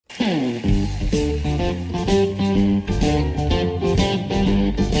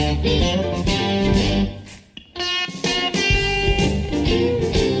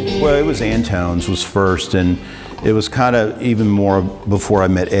Well, it was Antone's was first, and it was kind of even more before I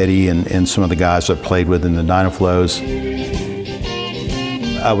met Eddie and some of the guys I played with in the Dynaflows.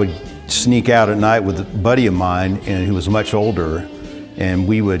 I would sneak out at night with a buddy of mine and who was much older, and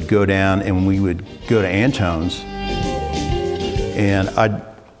we would go down and we would go to Antone's. And I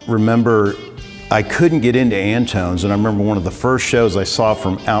remember I couldn't get into Antone's, and I remember one of the first shows I saw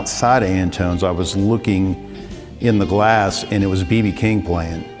from outside of Antone's, I was looking in the glass and it was B.B.King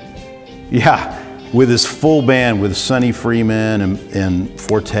playing. Yeah, with his full band with Sonny Freeman and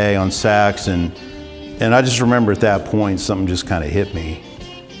Forte on sax, and I just remember at that point something just kind of hit me,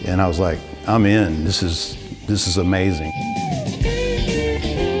 and I was like, I'm in. This is amazing.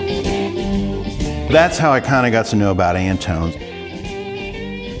 That's how I kind of got to know about Antone's.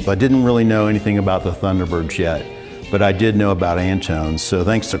 I didn't really know anything about the Thunderbirds yet, but I did know about Antone's. So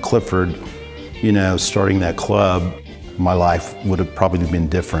thanks to Clifford, you know, starting that club, my life would have probably been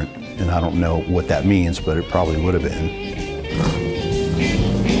different. And I don't know what that means, but it probably would have been.